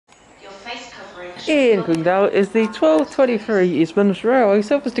Incoming now is the 12:23 East Midlands Railway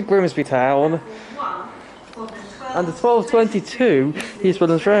service to Grimsby Town, and the 12:22 East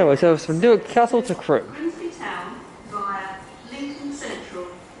Midlands Railway service from Newark Castle to Crewe. Grimsby Town via Lincoln Central,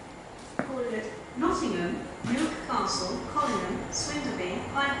 Nottingham, Newark Castle, Collingham, Swinderby,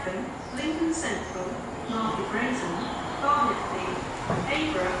 Python, Lincoln Central, Market Rasen, Barnetfield,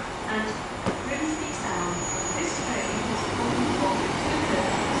 Abra and Grimsby Town. This train is calling for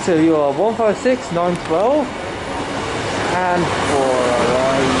 2:30. So you are 156, 912, and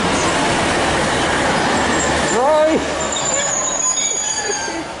 408. Right!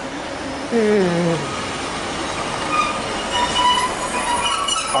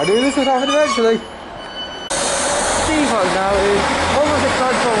 I knew this would happen eventually. Depot now is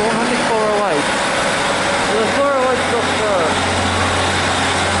 116, 408. So the 408 got first.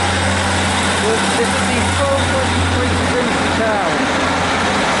 This is the 12:23 to Grimsby Town.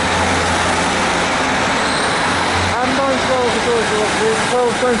 And 912 is also the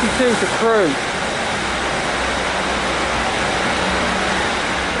 12:22 to Crewe.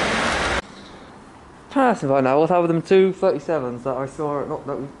 Passing by now, we'll have them 2:37s that I saw at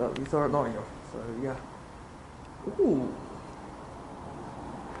that we saw at Nottingham. So yeah. Ooh.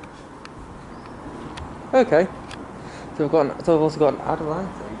 Okay. So I've also got an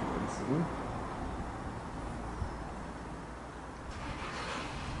Adelante soon.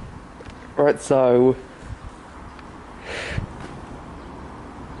 Right, so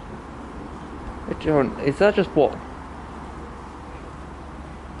John, is that just one?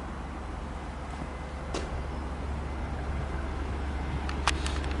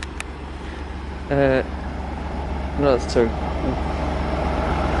 No, that's two.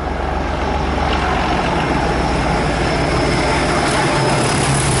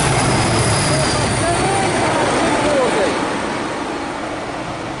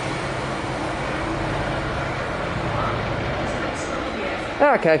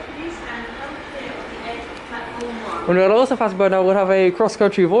 Okay. And we'll also pass by now, we'll have a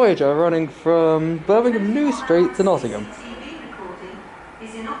cross-country Voyager running from Birmingham New Street to Nottingham.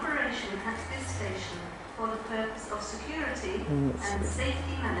 Is in operation at this station for the purpose of security and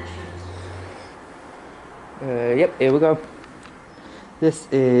safety management. Yep, here we go. This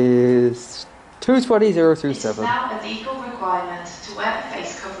is 220-027. It's now a legal requirement to wear a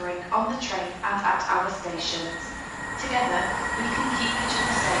face covering on the train and at our stations. Together, we can keep each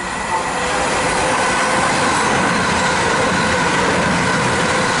other safe on the train.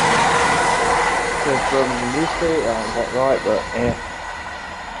 So from New Street, I got right, but yeah.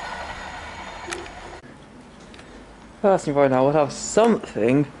 Passing right now, we'll have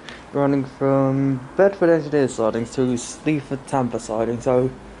something running from Bedford Engineers sidings to Sleaford Tampa siding, so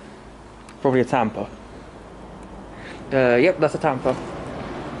probably a Tampa. Yep, that's a Tampa.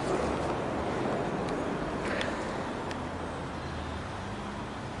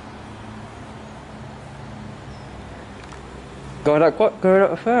 Going at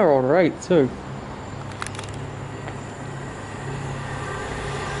a fair old rate too.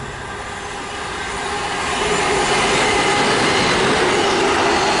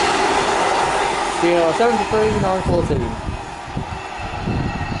 Yeah, 73, 914.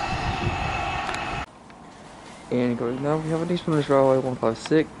 And going now, we have an East Midlands Railway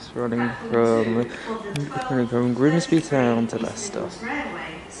 156 running from Grimsby Town to Leicester.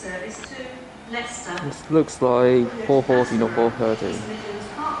 This looks like 414 or 413.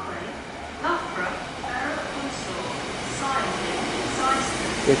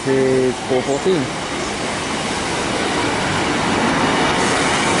 It is 414.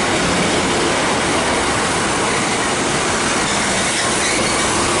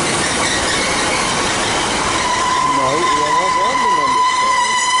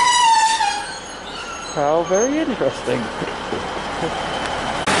 How very interesting.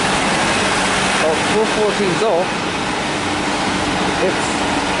 Oh, 414's off.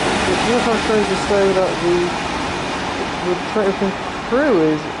 It's more trying to say that the train from Crewe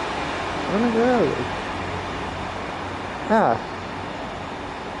is running early.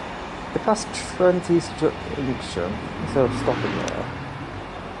 It passed 20's junction instead of stopping there.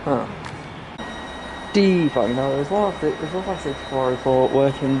 Huh. Debugging now, there's one of the 404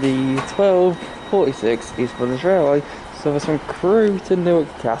 working the 12:46 East Midlands Railway service from Crewe to Newark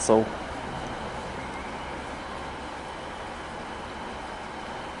Castle.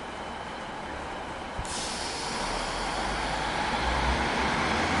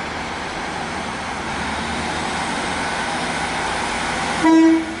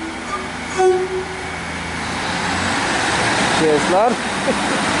 Cheers, lad.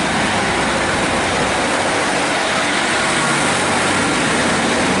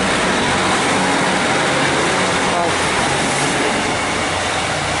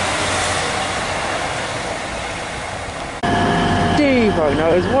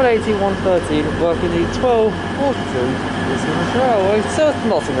 Now it's 180, 113, working the 1242 East Railway, South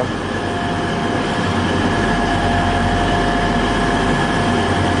Nottingham.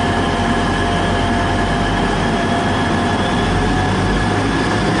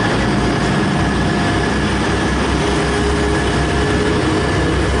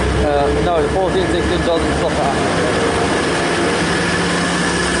 No, the 1416 doesn't stop at.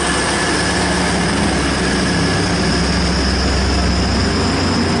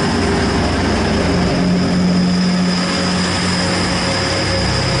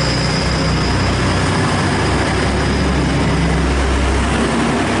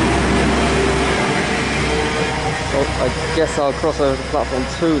 I guess I'll cross over to platform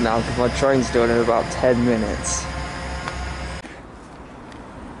 2 now because my train's due in about 10 minutes.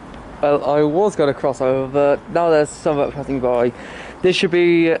 Well, I was going to cross over, but now there's someone passing by. This should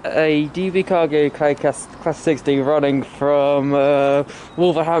be a DB Cargo Class 60 running from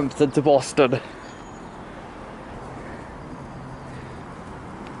Wolverhampton to Boston.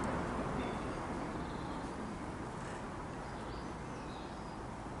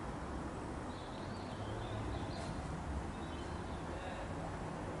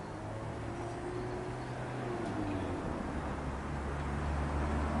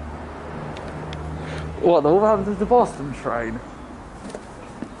 What, the Wolverhampton to Boston train?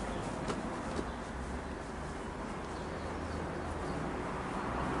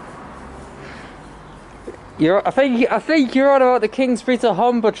 I think you're on about the Kingsbury to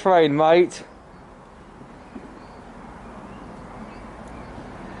Humber train, mate.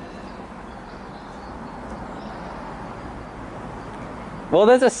 Well,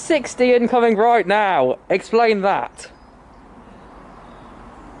 there's a 60 incoming right now. Explain that.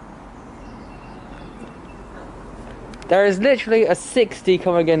 There is literally a 60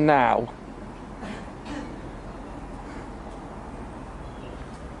 coming in now.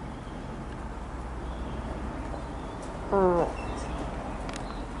 Oh,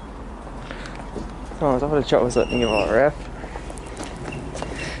 I was having a chat with something about RF.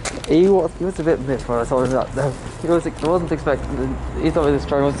 He was a bit miffed when I told him that. He wasn't expecting. He thought this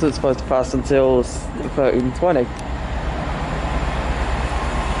train wasn't supposed to pass until 13:20.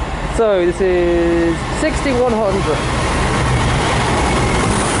 So this is 6100.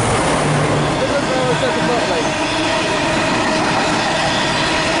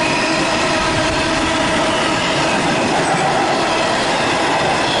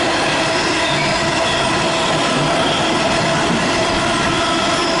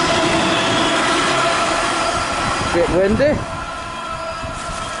 Bit windy.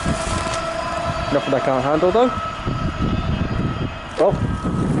 Nothing I can't handle though. Well,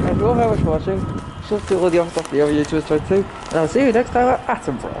 thank you all very much for watching. Shall see all the other stuff the other YouTubers tried to. And I'll see you next time at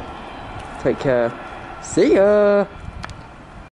Attenborough. Take care. See ya!